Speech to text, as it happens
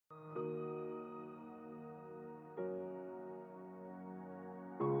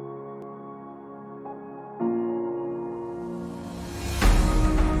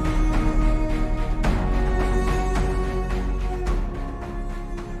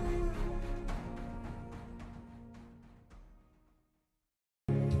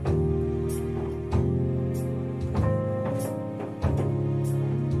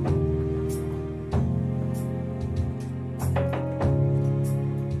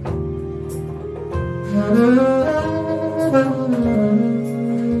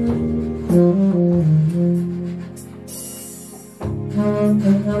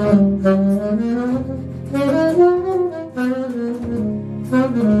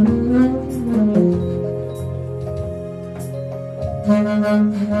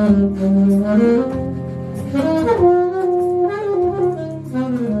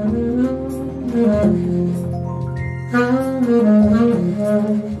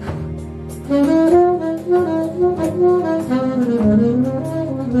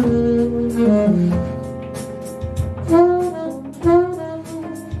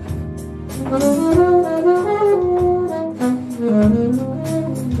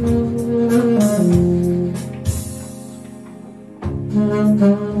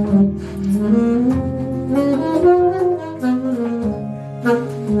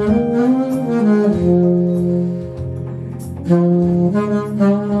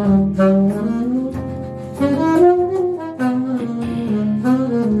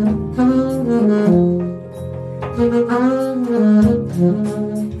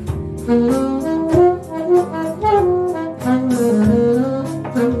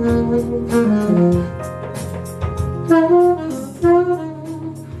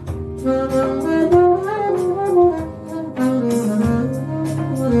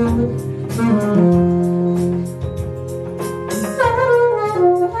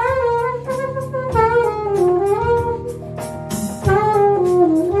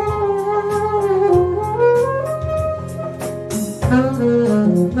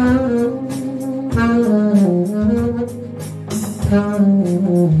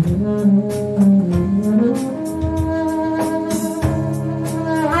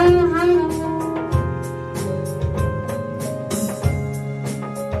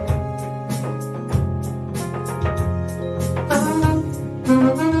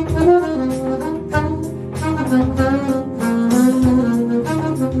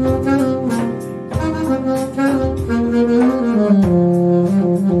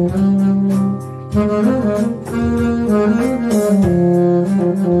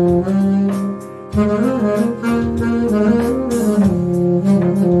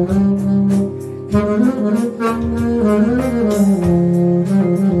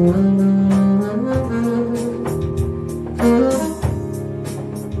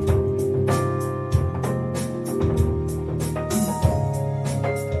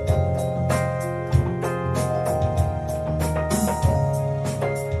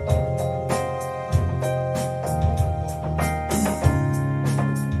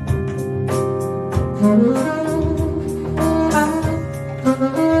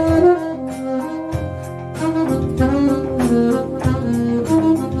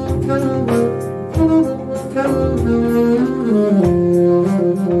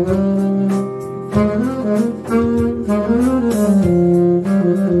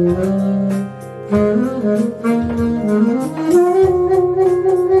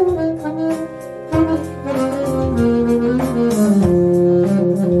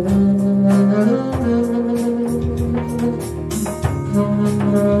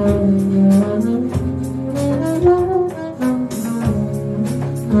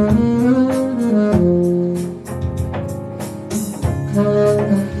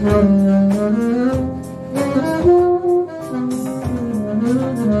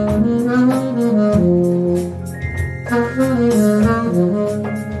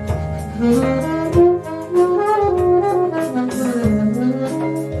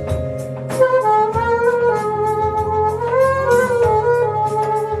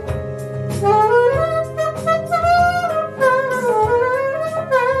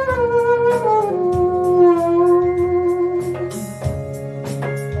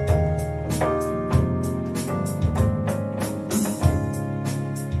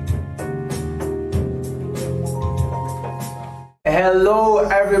Hello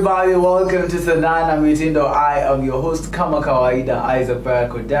everybody, welcome to Sanaa Mitindo. I am your host Kama Kawaida,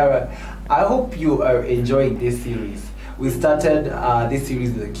 Barak. I hope you are enjoying this series. We started this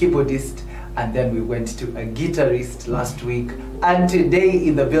series with a keyboardist, and then we went to a guitarist last week, and today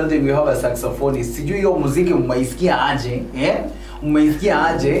in the building we have a saxophonist. Sijui hiyo muziki mmeisikia aje? Mmeisikia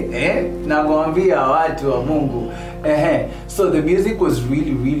aje? Nakwambia watu wa Mungu. So the music was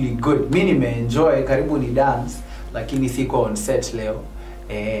really good. Mimi nimeenjoy, karibu ni dance, lakini siko on set leo.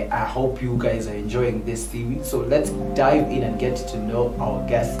 I hope you guys are enjoying this series. So let's dive in and get to know our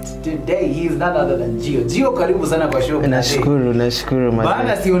guest today. He is none other than Geo. Geo, karibu sana kwa show. Nashukuru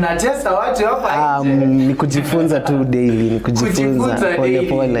bana, si unatesta watu hapa nje. Ni kujifunza tu daily, ni kujifunza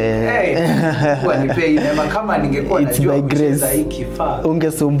pole. Wanipei neema kama ningekuwa najua kucheza hii kifaa.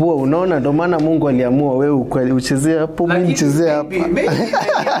 Ungesumbua, unaona, ndio maana Mungu aliamua wewe uchezee hapo, mimi nichezee hapa.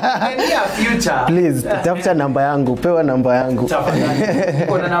 Please, tafuta namba yangu, pewa namba yangu. Tafadhali.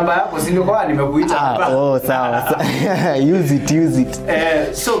 Kuna namba yako, si ndio kwa nimekuita hapa. Sawa. Use it.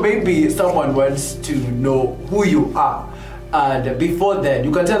 So maybe someone wants to know who you are. And before that,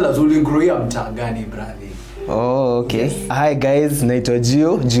 you can tell us uligroia mtaa gani, brother? Okay. Yes. Hi guys, naitwa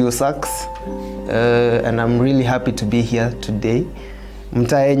Geo Sax. And I'm really happy to be here today.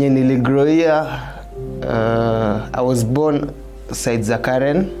 Mtaa yenye niligroia, I was born side za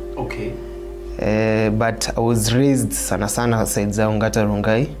Karen. Okay. But I was raised sana side za Ongata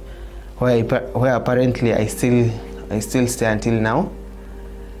Rongai, where apparently I still stay until now.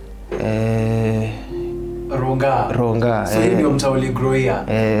 Ronga. So hiyo mtaa uligroia.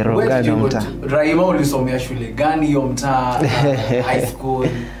 Ronga ndio mtaa. Raima ulisomea shule gani hiyo mtaa? High school.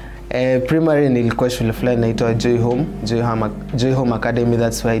 Primary nilikuwa shule fulani inaitwa Joy Home Academy,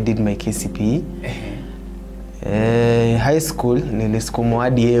 that's where I did my KCPE. High school nilisukumwa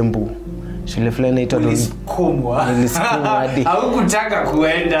hadi Embu. Shule fulani inaitwa nilisukumwa hadi. Haukutaka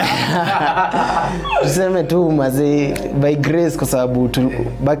kuenda. Tuseme tu mazee by grace, kwa sababu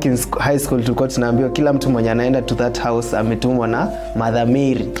back in high school tulikuwa tunaambiwa kila mtu mwenye anaenda to that house ametumwa na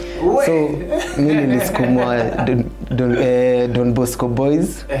madhamiri. So mimi nilisukumwa Don Bosco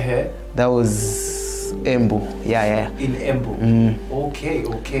Boys. That was Embu. Yeah. In Embu. Okay.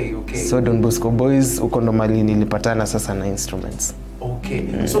 So Don Bosco Boys uko ndo mali nilipatana sasa na instruments. Okay.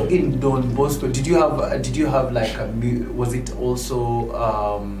 So in Don Bosco, did you have like was it also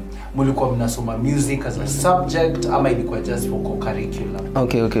mulikuwa mnasoma music as a subject ama ilikuwa just for co-curriculum?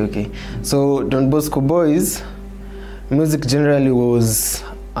 Okay. So Don Bosco Boys, music generally was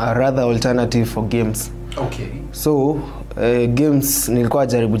a rather alternative for games. Okay. So games nilikuwa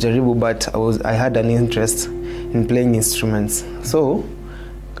jaribu, but I had an interest in playing instruments. So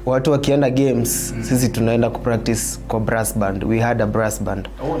watu wakienda games, sisi tunaenda kupractice kwa brass band. We had a brass band.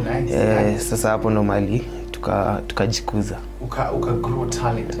 Oh, nice. Sasa hapo normally tukajikuza. Uka grow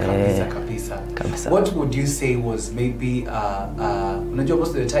talent kabisa. What would you say was maybe unajua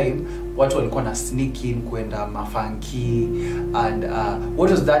most of the time watu walikuwa na sneak in kwenda mafunky, and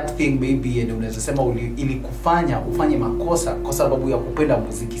what was that thing maybe and unaweza sema ili kufanya ufanye makosa kwa sababu ya kupenda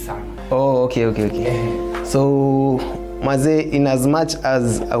muziki sana? Okay. So maze, in as much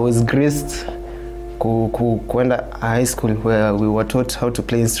as I was graced kwenda high school where we were taught how to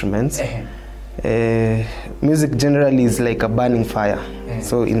play instruments, music generally is like a burning fire.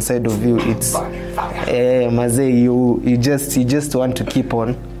 So inside of you it's maze, you just want to keep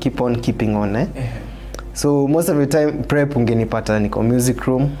on keeping on. So most of the time prep ungenipata niko music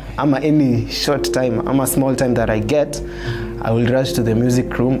room, ama any short time ama small time that I get, I will rush to the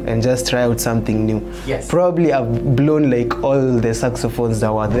music room and just try out something new. Yes. Probably I've blown like all the saxophones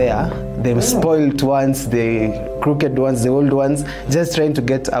that were there, the spoiled ones, the crooked ones, the old ones, just trying to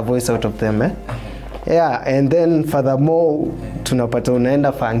get a voice out of them. Yeah, and then furthermore tunapata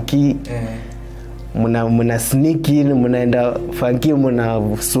unaenda funky, muna sneak in, munaenda funky,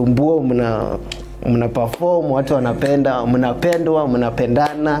 munasumbua, muna perform, watu wanapenda, mnapendwa,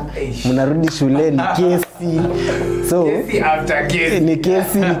 mnapendana, mnarudi shuleni, kesi. So kesi after kesi. Ni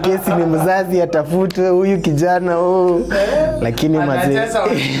kesi ni mzazi atafute huyu kijana lakini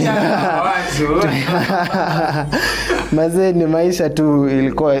maze ni maisha tu.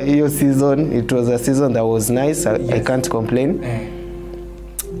 Ilikuwa hiyo season, it was a season that was nice. I can't complain.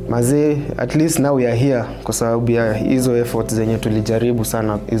 Maze, at least now we are here kwa sababu ya hizo efforts zenye tulijaribu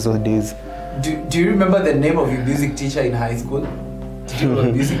sana hizo days. Do you remember the name of your music teacher in high school? Did you have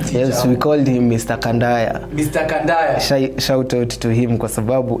a music teacher? Yes, we called him Mr. Kandaya. Mr. Kandaya. Shout out to him kwa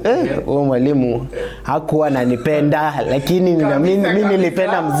sababu huyo mwalimu hakuwa ananipenda, lakini mimi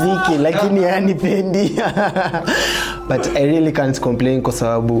nilipenda muziki lakini hanipendi. But I really can't complain kwa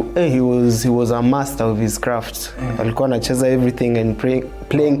sababu he was a master of his craft. Alikuwa anacheza everything and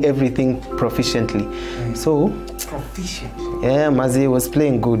playing everything proficiently. So proficient. Yeah, Mazi was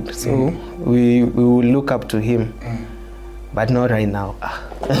playing good. So we will look up to him. But not right now.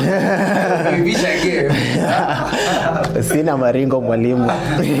 You wish I gave. Sina maringo mwalimu.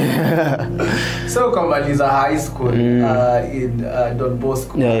 So kamaliza high school in Don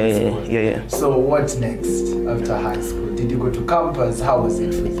Bosco. Yeah. So what next after high school? Did you go to campus? How was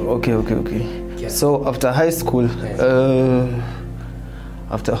it for you? Okay. Yeah. So after high school,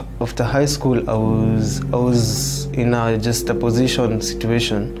 after high school, I was in just a position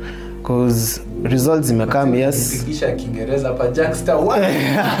situation because results zimekam, yes.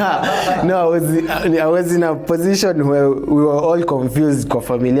 No, I was in a position where we were all confused kwa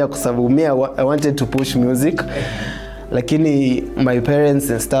familia kwa sababu me I wanted to push music, lakini my parents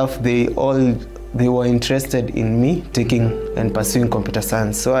and stuff they were interested in me taking and pursuing computer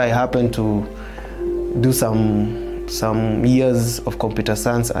science. So I happened to do some years of computer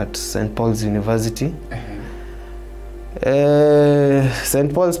science at St. Paul's University.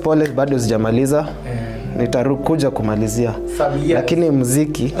 St. Paul's pole bado sijamaliza, nitakuja kumalizia, lakini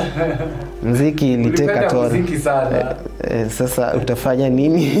muziki iliteka toll. Sasa utafanya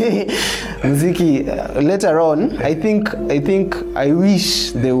nini? Muziki later on, I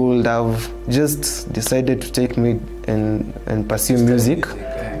wish they would have just decided to take me and pursue music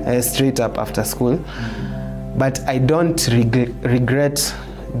straight up after school. But I don't regret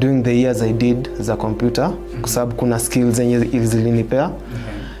doing the years I did za computer kwa sababu kuna skills zenye zilinipea,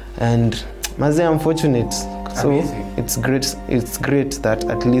 and maze I'm fortunate, so amazing. It's great that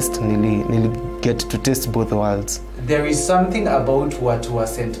at least nili get to taste both worlds. There is something about what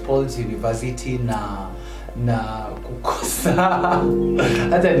was St. Paul's University na kukosa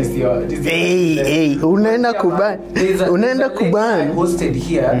hata nisio unaenda kuban I hosted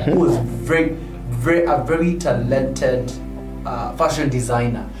here who was a very talented fashion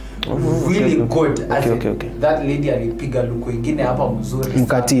designer. Really good. Okay. That lady alipiga luku ingine hapa mzuri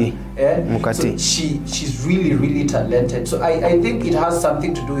Mukati. So she's really talented. So I think it has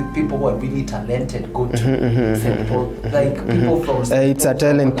something to do with people who are really talented go to St. Paul. Like people from St. It's a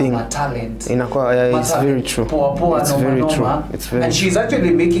talent thing. Talent. It's very true. It's very true. And she's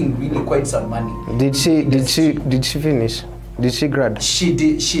actually making really quite some money. Did she finish? Did she grad? She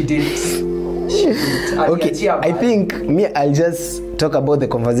did. Okay, I think I'll just talk about the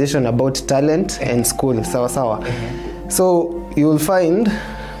conversation about talent and school. Sawa. So you'll find,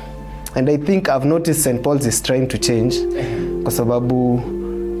 and I think I've noticed St. Paul's is trying to change kwa sababu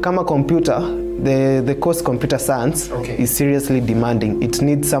kama computer, the course computer science is seriously demanding. It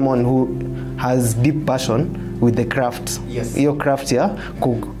needs someone who has deep passion with the craft. Yes. Your craft here,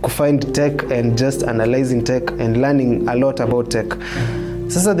 to find tech and just analyzing tech and learning a lot about tech.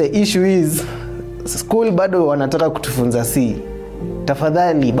 Sasa the issue is school bado wanataka kutufunza C.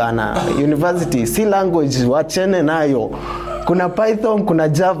 Tafadhali bana, university si language wachene nayo. Kuna Python, kuna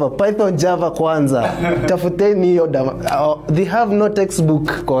Java. Python, Java kwanza. Tafuteni hiyo. They have no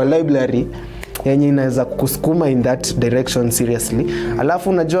textbook kwa library yenye inaweza kusukuma in that direction seriously. Alafu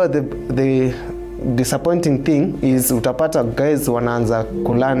unajua the disappointing thing is utapata guys wanaanza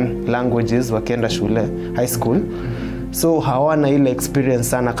kulearn languages wakienda shule, high school. So hawana ile experience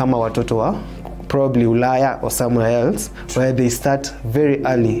sana kama watoto wa probably Ulaya or somewhere else where they start very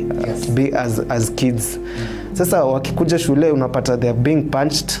early as kids. Sasa wakikuja shule unapata they are being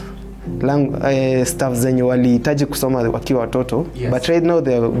punched stuff zenye walihitaji kusoma wakiwa watoto. But right now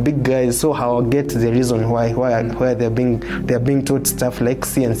they are big guys, so how get the reason why they are being taught stuff like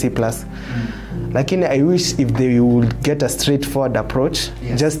C and C+. Lakini I wish if they would get a straightforward approach,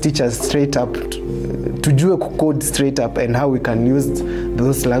 just teach us straight up tujue code straight up and how we can use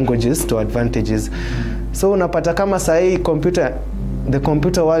those languages to advantages. So unapata kama sahi the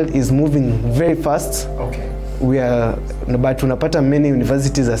computer world is moving very fast. But unapata many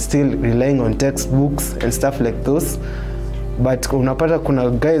universities are still relying on textbooks and stuff like those. But unapata kuna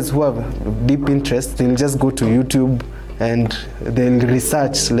guys who have deep interest, they'll just go to YouTube and they'll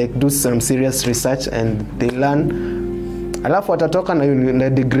research, like do some serious research, and they learn. Alafu watatoka na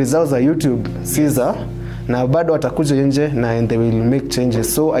degree zao za YouTube Caesar na bado watakuja nje and they will make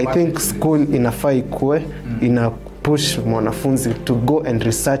changes. So I think school inafaa ikuwe ina push mwanafunzi to go and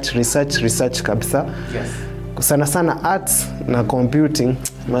research kabisa. Sana arts na computing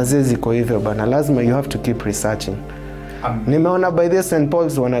mazezi kwa hivyo bana, lazima you have to keep researching. Nimeona by the St.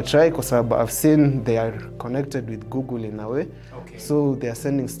 Paul's wana try kwa sababu I've seen they are connected with Google in a way. So they are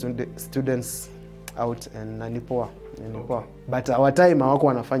sending students out and nanipoa. But our time hawako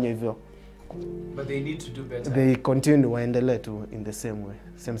wanafanya hivyo. But they need to do better. They continue waendelee to in the same way,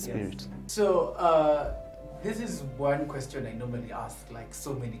 same spirit. So this is one question I normally ask like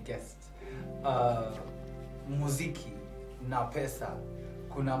so many guests. Muziki na pesa,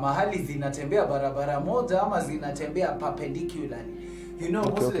 kuna mahali zinatembea barabara moja ama zinatembea perpendicularly? You know,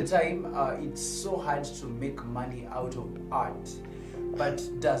 most of the time it's so hard to make money out of art. But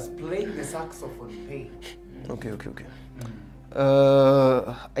does playing the saxophone pay? Okay.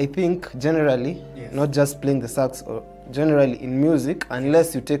 I think generally, not just playing the sax, or generally in music,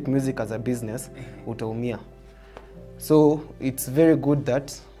 unless you take music as a business, utaumia. So it's very good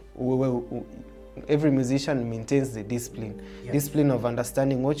that every musician maintains the discipline. Yes. Discipline of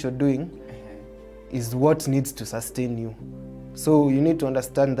understanding what you're doing is what needs to sustain you. So you need to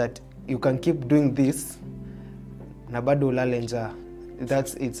understand that you can keep doing this na bado ulale njaa.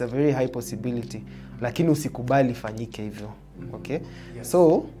 It's a very high possibility. Lakini usikubali fanyike hivyo. Okay? Yes.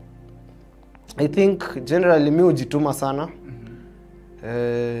 So I think generally mi hujituma sana.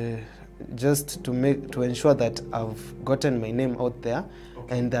 Just to ensure that I've gotten my name out there,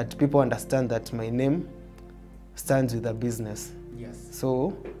 okay, and that people understand that my name stands with the business. Yes.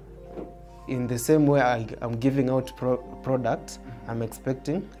 So in the same way I'm giving out products, I'm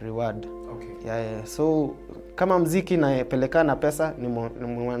expecting reward. Okay. Yeah. So kama mziki na pelekana na pesa, ni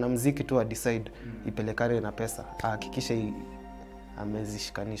mwana mziki tu decide ipelekane na pesa, hakikisha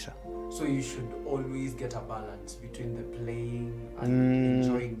amezishikanisha. So you should always get a balance between the playing and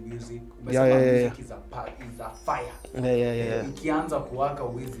enjoying music. Music is a fire. Yeah. Ikianza kuwaka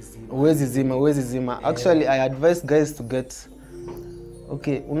uwezi zima. Actually, I advise guys to get,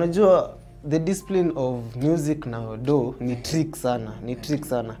 okay, unajua the discipline of music now ni trick sana.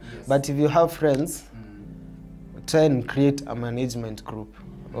 Yes. But if you have friends, try and create a management group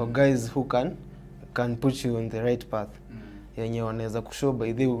or guys who can put you on the right path. Yenye wanaweza kushow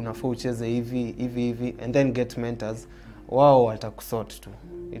by the way unafaa ucheze hivi and then get mentors. Wao watakusort tu.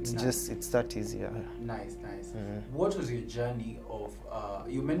 It's that easy. Nice. What was your journey of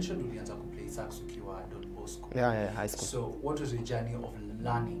you mentioned ulianza ku play sax ukiwa Don Bosco. Yeah, high school. So what was your journey of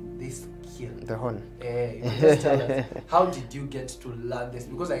learning this skill? The horn. You just tell us, how did you get to learn this?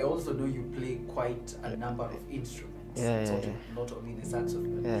 Because I also know you play quite a number of instruments. Not only the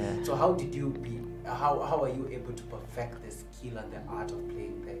saxophone. So how did you how are you able to perfect the skill and the art of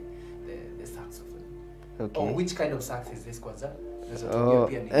playing the saxophone? Okay. Or which kind of sax is this kwanza?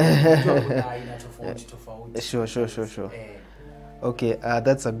 Sure. Okay,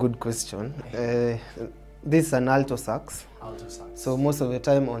 that's a good question. This is an alto sax. So most of the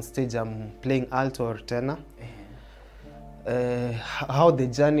time on stage I'm playing alto or tenor. How the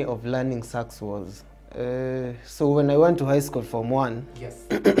journey of learning sax was. So when I went to high school Form 1, yes,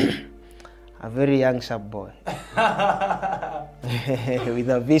 a very young sharp boy with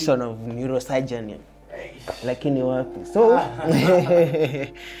a vision of neurosurgeon, lakini wapi.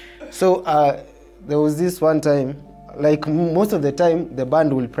 So there was this one time, like most of the time the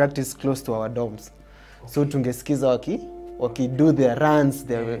band will practice close to our dorms. Okay. So tungesikiza waki do their runs,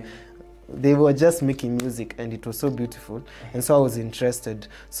 they were just making music and it was so beautiful, and so I was interested.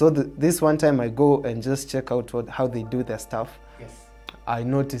 So this one time I go and just check out how they do their stuff. Yes. I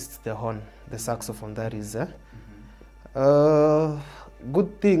noticed the horn, the saxophone that is there.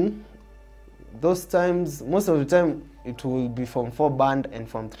 Good thing, those times, most of the time it will be Form 4 band and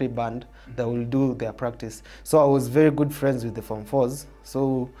Form 3 band that will do their practice. So I was very good friends with the Form 4s.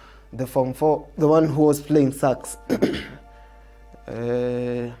 So the Form 4, the one who was playing sax,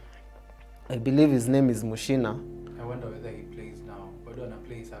 I believe his name is Mushina. I wonder whether he plays now. But don't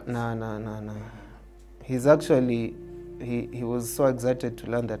play sax. No. He's actually, he was so excited to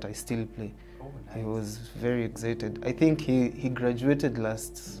learn that I still play. Oh, nice. He was very excited. I think he graduated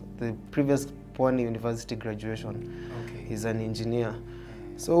the previous Pwani University graduation. Okay. He's an engineer.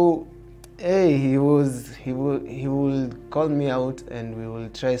 So, he will call me out and we will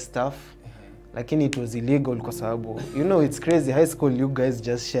try stuff. Lakini it was illegal kwa sababu, it's crazy. High school, you guys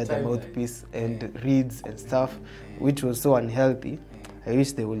just share the mouthpiece and reeds and stuff, which was so unhealthy. I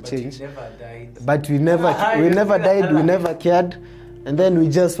wish they will change. You never died. But we never died, we never cared, and then we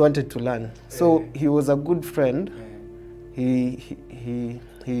just wanted to learn. So he was a good friend. He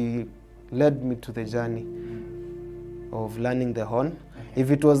led me to the journey of learning the horn. If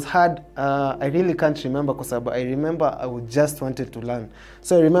it was hard, I really can't remember because I remember I would just wanted to learn.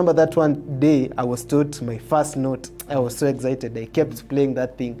 So I remember that one day I was taught my first note. I was so excited. I kept playing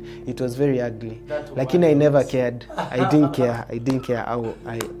that thing. It was very ugly. Lakini I never cared. I didn't care.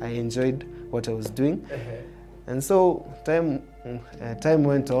 I enjoyed what I was doing. And so time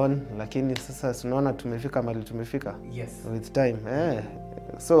went on. Lakini sasa tunaona tumefika mahali tumefika. Yes. With time.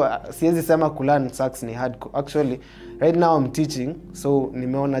 So siwezi sema kulearn sax ni hard. Actually, right now I'm teaching, so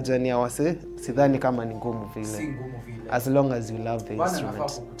nimeona journey ya wase, sidhani kama ni ngumu vile. Si ngumu vile. As long as you love the instrument.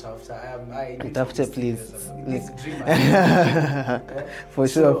 Kutafuta please. For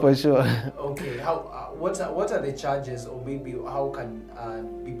sure. Okay, what are the charges, or maybe how can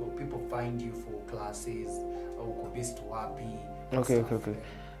people find you for classes or best wapi? Okay.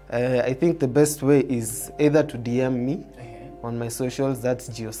 I think the best way is either to DM me on my socials. That's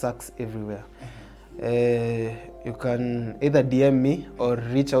Geo Sax everywhere. You can either DM me or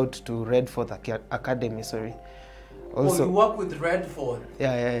reach out to Redforth Academy, Also, you work with Redford.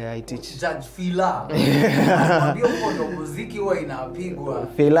 Yeah, I teach. Judge Fila. Ndio kondo muziki huwa inapigwa.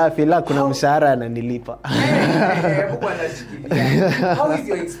 Fila kuna mshahara ananilipa. Mungu anashikilia. How is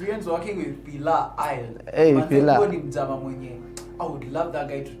your experience working with Fila Isle? Hey, Fila. Ni mjama mwenye. I would love that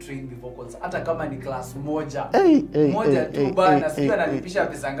guy to train me vocals. Hata kama ni class moja. Moja tu bana, sio analipisha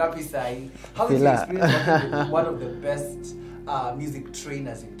pesa ngapi saa hii. How is your experience working with one of the best music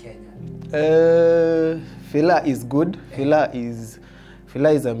trainers in Kenya? Fila is good. Fila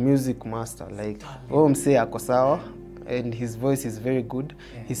is a music master. Like msee ako sawa, and his voice is very good.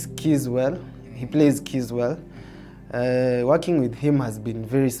 His keys well. He plays keys well. Working with him has been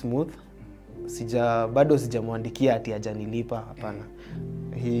very smooth. Bado sijamwandikia ati ajanilipa, hapana.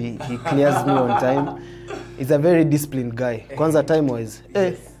 He clears me on time. He's a very disciplined guy. Kwanza time wise,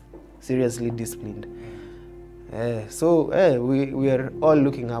 seriously disciplined. So we are all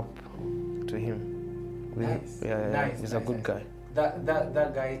looking up to him. Nice. He's a good guy. That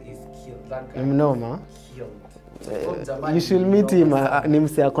guy is killed. That guy Mnoma. killed. You should meet him.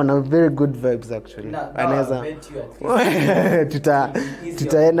 Nimse akona very good vibes actually. Anaweza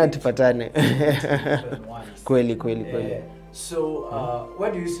tutaenda tupatane. Kweli. So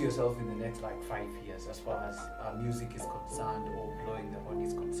where do you see yourself in the next like 5 years as far as music is concerned or blowing the horn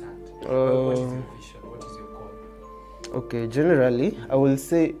is concerned? What is your vision? What is your goal? Okay, generally I will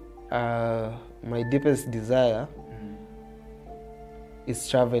say my deepest desire is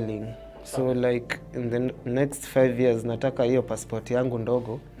traveling. So like in the next 5 years nataka hiyo passport yangu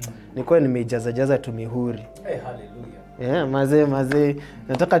ndogo nikuwa nimeijaza tu mihuri. Hallelujah. Mazee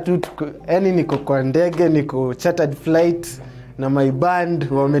nataka tu yani niko kwa ndege, niko chartered flight na my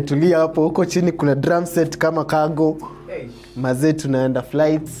band wametulia hapo, huko chini kuna drum set kama cargo. Mazee tunaenda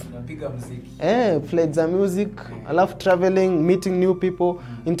flights. Tunapiga muziki. Flights za music, I love traveling, meeting new people,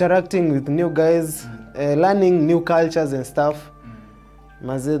 interacting with new guys, learning new cultures and stuff.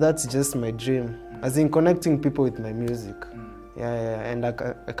 Maze, that's just my dream. As in connecting people with my music. And I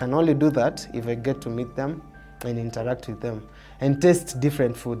can only do that if I get to meet them and interact with them and taste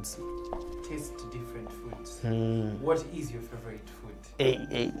different foods. What is your favorite food?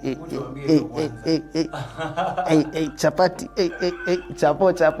 Chapati.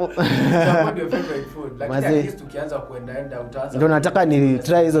 Chapo. Chapo ndio favorite food. Lakini at least ukianza kuenda utaanza. Ndio nataka ni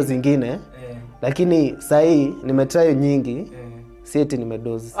try hizo zingine. Lakini sahi nimetry nyingi. Sieti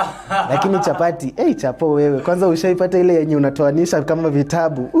nimedozi. Lakini chapati, chapo wewe. Kwanza ushaipata ile yenye unatoanisha kama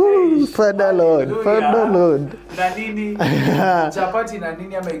vitabu. Father Lord. Na nini? Chapati na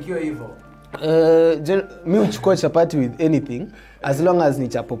nini ama ikiwa hivyo? Mi uchukua chapati with anything as long as ni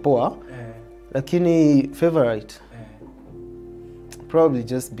chapo poa. Lakini favorite probably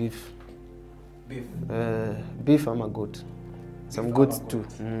just beef. Beef ama goat. Some goats too.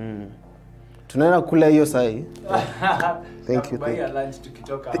 Tunaenda kula hiyo sahi. Thank you.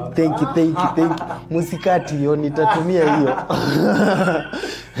 Thank you. Musikati hiyo nitatumia hiyo.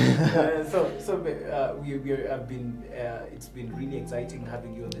 So it's been really exciting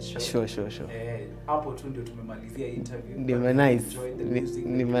having you on the show. Sure. Hapo tu ndio tumemalizia interview. Nime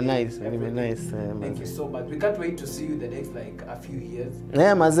nice. Thank you so much. We can't wait to see you the next like a few years.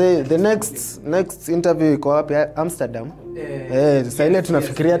 Maze, the next interview iko wapi? Amsterdam. Sasa ile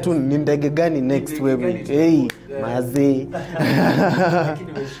tunafikiria tu ni ndege gani next wewe. Maze.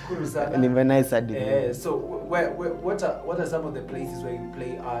 Lakini nimeshukuru sana. Nime nice hadi. So what are some of the places where you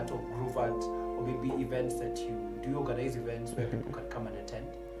play art or groove art or maybe events that do you organize events where people can come and attend?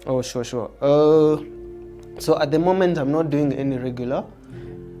 Oh, sure. So at the moment I'm not doing any regular,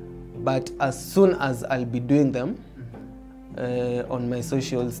 but as soon as I'll be doing them on my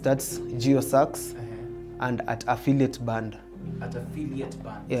socials, that's Geo Sax and at Affiliate Band. At Affiliate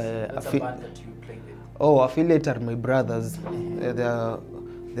Band? Yeah. That's a band that you play with? Oh, Affiliate are my brothers. They're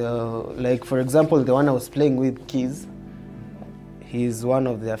like, for example, the one I was playing with, Keys, he's one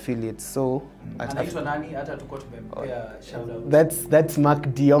of the affiliates. So anaitwa nani? Hata tuko tumempea shout out. That's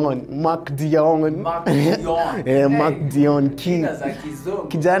Mark Dion. Mark Dion.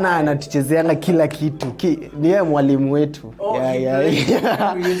 Kijana anatuchezeanga kila kitu. Ni yeye mwalimu wetu.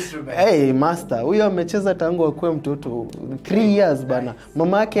 Master. Huyo amecheza tangu akuwe mtoto 3 years bana.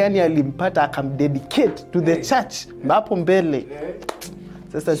 Mama yake yani alimpata akamdedicate to the church hapo mbele.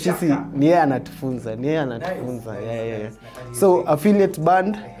 Sasa sisi ni yeye anatufunza. Nice. So Affiliate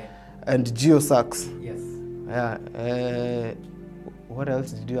Band and Geo Sax. Yes. What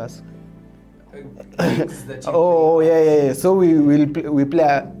else did you ask? Yeah. So we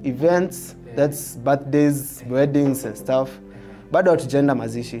play events. That's birthdays, weddings and stuff. Bado hatujaenda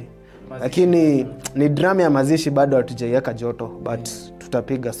mazishi. Lakini ni drama ya mazishi bado hatujaiweka joto, but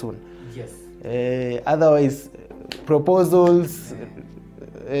tutapiga soon. Yes. Otherwise proposals,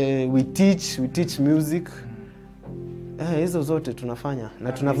 we teach music. Hizo zote tunafanya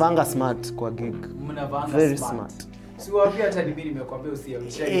na tunavanga smart kwa gig. Mnavanga very smart. Si wapi hata mimi nimekuambia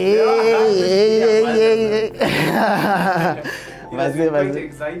usiamshe. Mazee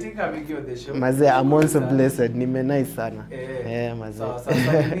exciting having you on the show. Mazee, I'm also blessed. Nice sana. Mazee. Sasa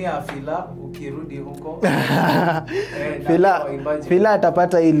mimi afila ukirudi huko. Fila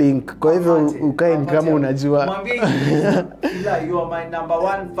atapata hii link. Kwa hivyo ukae kama unajua. Mwambie Fila, you are my number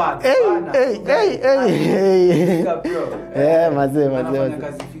one fan. Mazee.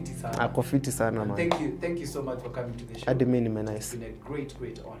 Ako fiti sana man. Thank you so much for coming to the show. Hadi mimi nice. It's been a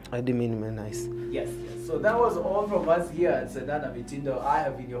great honor. Hadi mimi nice. Yes. So that was all from us here at Sanaa Mitindo. I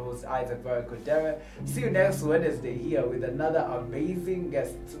have been your host Barak. See you next Wednesday here with another amazing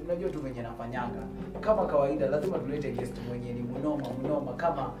guest. Unajua tu mwenye nafanyanga. Kama kawaida lazima tulete guest mwenye ni mnoma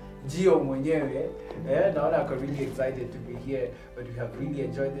kama Geo mwenyewe. Naona I'm really excited to be here, but we have really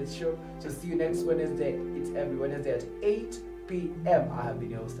enjoyed this show. So see you next Wednesday. It's every Wednesday at 8 p.m. I have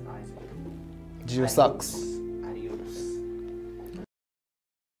been your host Isaac. Geo Sax.